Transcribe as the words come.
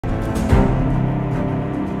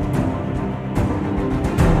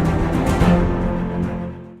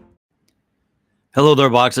Hello there,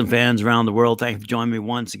 boxing fans around the world. Thank you for joining me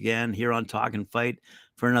once again here on Talkin Fight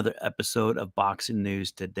for another episode of Boxing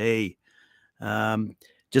News Today. Um,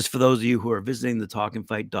 just for those of you who are visiting the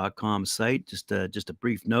talkinfight.com site, just a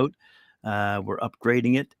brief note. We're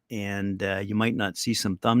upgrading it, and you might not see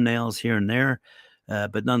some thumbnails here and there,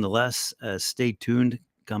 but nonetheless, stay tuned.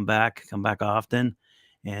 Come back often,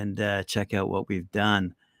 and check out what we've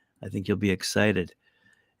done. I think you'll be excited.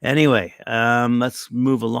 Anyway, let's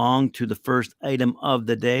move along to the first item of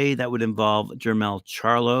the day. That would involve Jermell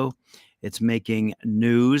Charlo. It's making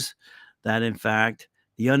news that, in fact,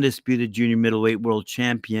 the undisputed junior middleweight world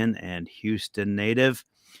champion and Houston native,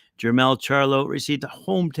 Jermell Charlo, received a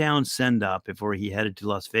hometown send-off before he headed to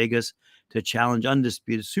Las Vegas to challenge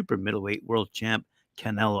undisputed super middleweight world champ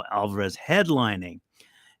Canelo Alvarez, headlining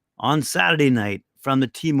on Saturday night from the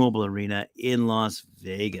T-Mobile Arena in Las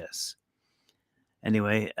Vegas.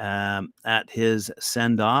 Anyway, at his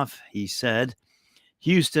send off, he said,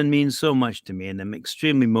 Houston means so much to me, and I'm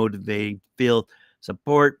extremely motivated to feel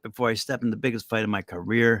support before I step in the biggest fight of my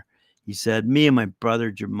career. He said, me and my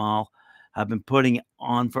brother Jermall have been putting it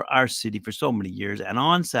on for our city for so many years. And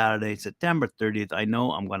on Saturday, September 30th, I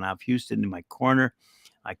know I'm going to have Houston in my corner.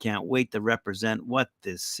 I can't wait to represent what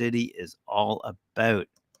this city is all about.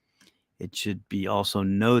 It should be also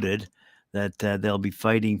noted that they'll be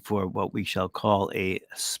fighting for what we shall call a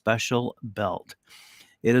special belt.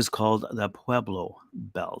 It is called the Pueblo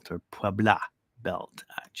belt, or Puebla belt,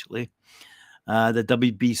 actually. The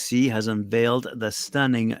WBC has unveiled the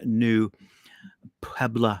stunning new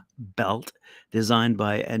Puebla belt designed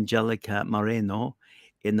by Angelica Moreno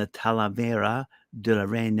in the Talavera de la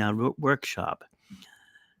Reina workshop.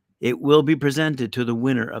 It will be presented to the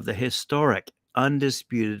winner of the historic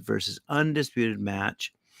undisputed versus undisputed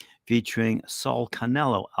match featuring Saul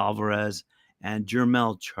Canelo Alvarez and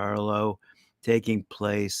Jermell Charlo, taking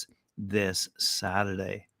place this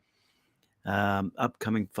Saturday.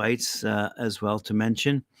 Upcoming fights as well to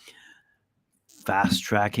mention.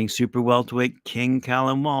 Fast-tracking super welterweight King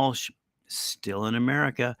Callum Walsh, still in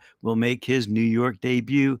America, will make his New York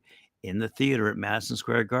debut in the theater at Madison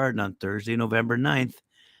Square Garden on Thursday, November 9th.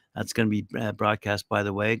 That's going to be broadcast, by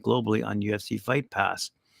the way, globally on UFC Fight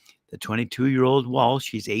Pass. The 22-year-old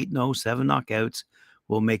Walsh, he's 8-0, 7 knockouts,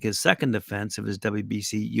 will make his second defense of his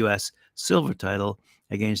WBC US silver title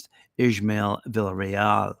against Ismael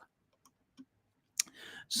Villarreal.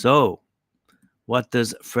 So, what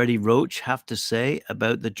does Freddie Roach have to say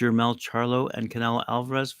about the Jermell Charlo and Canelo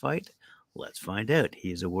Alvarez fight? Let's find out.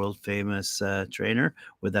 He's a world-famous trainer,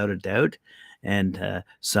 without a doubt, and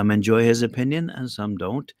some enjoy his opinion and some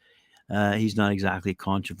don't. He's not exactly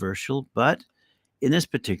controversial, but in this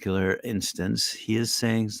particular instance, he is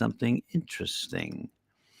saying something interesting.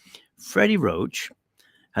 Freddie Roach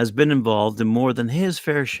has been involved in more than his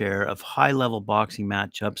fair share of high-level boxing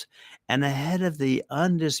matchups, and ahead of the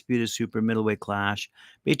undisputed super middleweight clash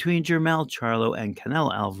between Jermell Charlo and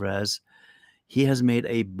Canelo Alvarez, he has made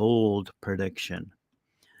a bold prediction.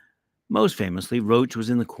 Most famously, Roach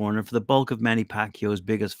was in the corner for the bulk of Manny Pacquiao's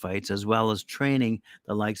biggest fights, as well as training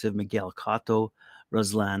the likes of Miguel Cotto,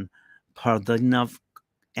 Ruslan Pardinov,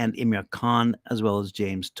 and Emir Khan, as well as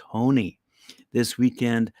James Toney. This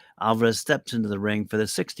weekend, Alvarez steps into the ring for the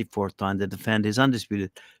 64th time to defend his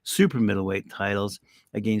undisputed super middleweight titles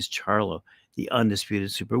against Charlo, the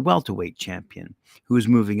undisputed super welterweight champion, who is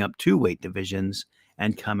moving up 2 weight divisions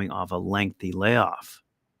and coming off a lengthy layoff.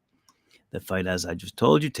 The fight, as I just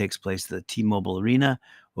told you, takes place at the T-Mobile Arena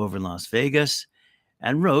over in Las Vegas,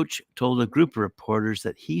 and Roach told a group of reporters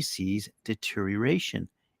that he sees deterioration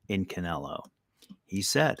in Canelo. He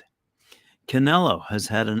said, Canelo has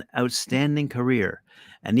had an outstanding career,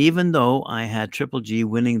 and even though I had Triple G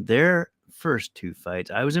winning their first 2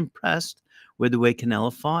 fights, I was impressed with the way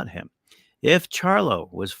Canelo fought him. If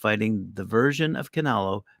Charlo was fighting the version of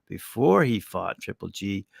Canelo before he fought Triple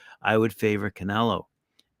G, I would favor Canelo.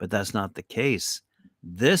 But that's not the case.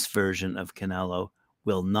 This version of Canelo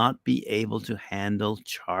will not be able to handle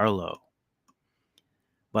Charlo.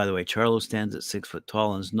 By the way, Charlo stands at 6 foot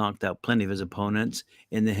tall and has knocked out plenty of his opponents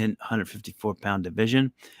in the 154-pound division.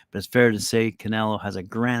 But it's fair to say Canelo has a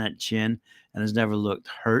granite chin and has never looked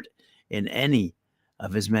hurt in any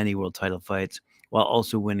of his many world title fights, while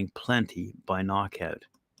also winning plenty by knockout.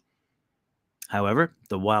 However,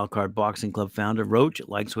 the Wildcard Boxing Club founder Roach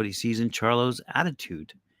likes what he sees in Charlo's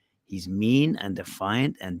attitude. He's mean and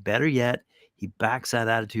defiant, and better yet, he backs that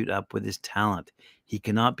attitude up with his talent. He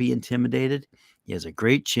cannot be intimidated. He has a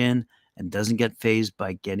great chin and doesn't get fazed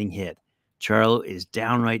by getting hit. Charlo is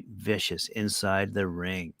downright vicious inside the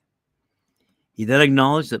ring. He then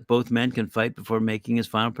acknowledged that both men can fight before making his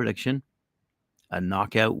final prediction. A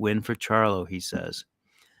knockout win for Charlo, he says.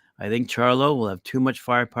 I think Charlo will have too much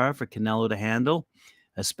firepower for Canelo to handle,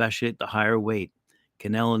 especially at the higher weight.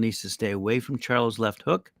 Canelo needs to stay away from Charlo's left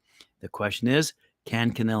hook. The question is,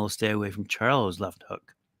 can Canelo stay away from Charlo's left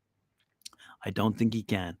hook? I don't think he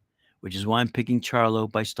can, which is why I'm picking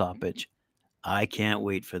Charlo by stoppage. I can't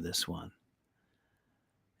wait for this one.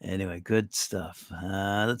 Anyway, good stuff.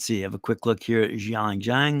 Let's see. Have a quick look here at Zhilei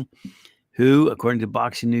Zhang, who, according to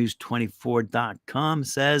BoxingNews24.com,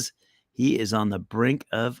 says he is on the brink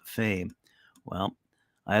of fame. Well,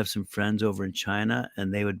 I have some friends over in China,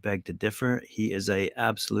 and they would beg to differ. He is an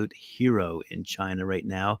absolute hero in China right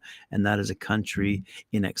now, and that is a country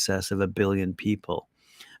in excess of 1 billion people.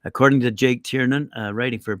 According to Jake Tiernan,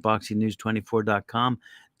 writing for BoxingNews24.com,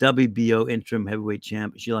 WBO interim heavyweight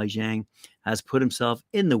champ Zhilei Zhang has put himself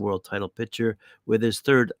in the world title picture with his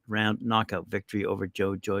third round knockout victory over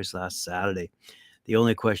Joe Joyce last Saturday. The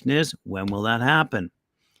only question is, when will that happen?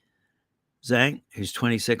 Zhang, who's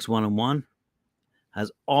 26-1-1,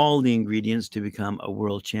 has all the ingredients to become a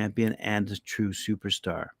world champion and a true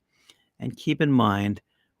superstar. And keep in mind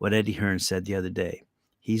what Eddie Hearn said the other day.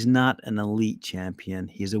 He's not an elite champion.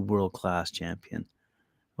 He's a world-class champion.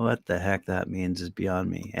 What the heck that means is beyond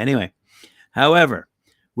me. Anyway, however,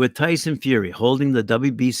 with Tyson Fury holding the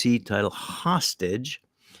WBC title hostage,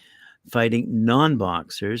 fighting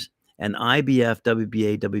non-boxers, and IBF,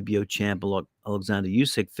 WBA, WBO champ Alexander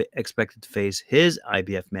Usyk expected to face his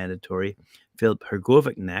IBF mandatory Filip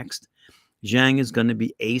Hrgovic next, Zhang is going to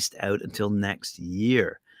be aced out until next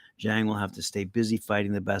year. Zhang will have to stay busy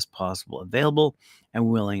fighting the best possible available and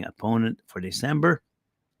willing opponent for December,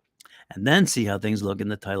 and then see how things look in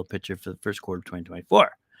the title picture for the first quarter of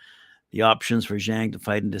 2024. The options for Zhang to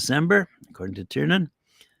fight in December, according to Tiernan,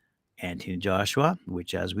 Anthony Joshua,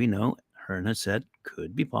 which, as we know, Hearn has said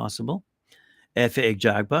could be possible. Efe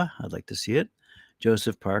Jagba, I'd like to see it.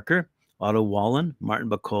 Joseph Parker, Otto Wallen, Martin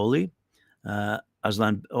Bakoli,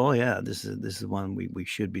 Aslan. Oh yeah, this is one we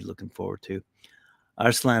should be looking forward to.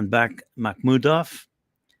 Arslan Makhmudov,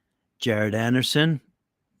 Jared Anderson.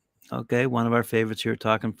 Okay, one of our favorites here,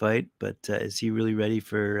 Talkin fight, but is he really ready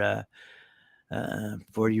for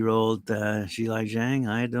 40-year-old Zhilei Zhang?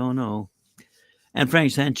 I don't know. And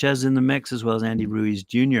Frank Sanchez in the mix, as well as Andy Ruiz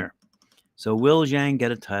Jr. So will Zhang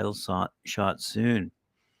get a title shot soon?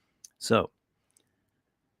 So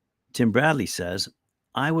Tim Bradley says,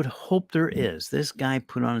 I would hope there is. This guy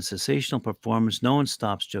put on a sensational performance. No one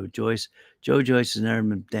stops Joe Joyce. Joe Joyce has never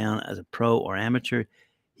been down as a pro or amateur.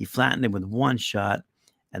 He flattened him with one shot,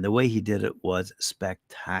 and the way he did it was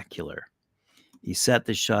spectacular. He set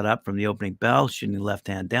the shot up from the opening bell, shooting the left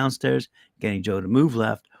hand downstairs, getting Joe to move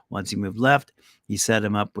left. Once he moved left, he set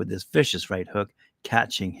him up with this vicious right hook,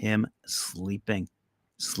 catching him sleeping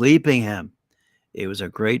him. It was a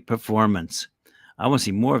great performance. I want to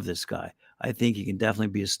see more of this guy. I think he can definitely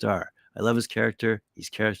be a star. I love his character. He's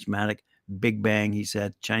charismatic. Big bang, he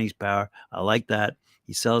said. Chinese power. I like that.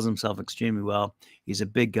 He sells himself extremely well. He's a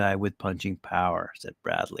big guy with punching power, said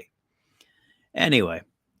Bradley. Anyway,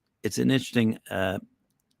 it's an interesting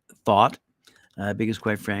thought because,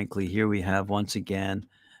 quite frankly, here we have once again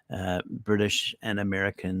British and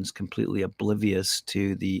Americans completely oblivious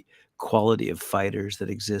to the quality of fighters that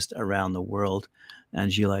exist around the world.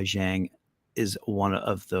 And Zhilei Zhang is one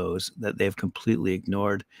of those that they've completely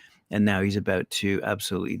ignored. And now he's about to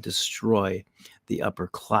absolutely destroy the upper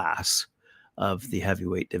class of the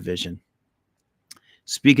heavyweight division.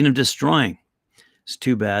 Speaking of destroying, it's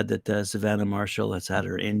too bad that Savannah Marshall has had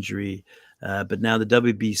her injury. But now the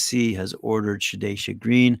WBC has ordered Shadasia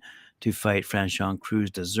Green to fight Franchon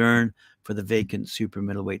Crews-Dezurn for the vacant super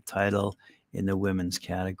middleweight title in the women's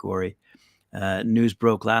category. News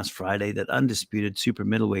broke last Friday that undisputed super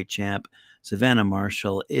middleweight champ Savannah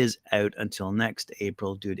Marshall is out until next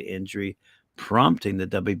April due to injury, prompting the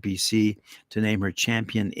WBC to name her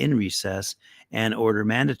champion in recess and order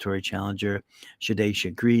mandatory challenger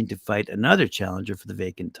Shadasia Green to fight another challenger for the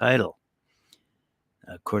vacant title.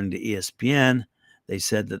 According to ESPN, they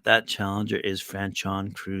said that challenger is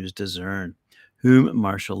Franchon Crews-Dezurn, whom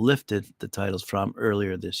Marshall lifted the titles from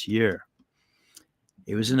earlier this year.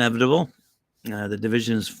 It was inevitable. The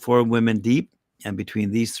division is 4 women deep, and between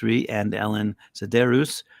these 3 and Ellen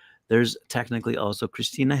Sederus, there's technically also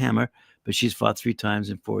Christina Hammer, but she's fought 3 times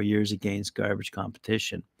in 4 years against garbage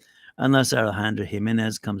competition. Unless Alejandra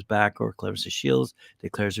Jimenez comes back or Clarissa Shields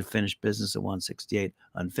declares her finished business at 168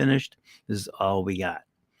 unfinished, this is all we got.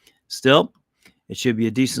 Still, it should be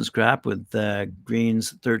a decent scrap with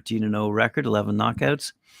Green's 13-0 record, 11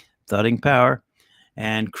 knockouts, thudding power,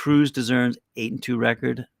 and Crews-Dezurn's 8-2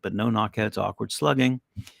 record, but no knockouts, awkward slugging.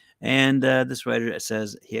 And this writer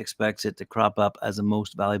says he expects it to crop up as a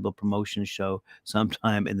most valuable promotion show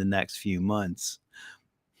sometime in the next few months.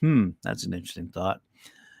 That's an interesting thought.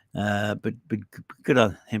 But good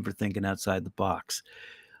on him for thinking outside the box.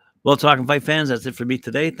 Well, Talking Fight fans, that's it for me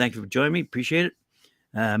today. Thank you for joining me. Appreciate it.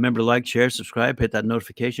 Remember to like, share, subscribe, hit that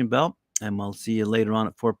notification bell, and we'll see you later on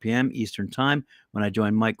at 4 p.m. Eastern Time when I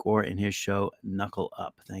join Mike Orr in his show, Knuckle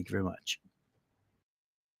Up. Thank you very much.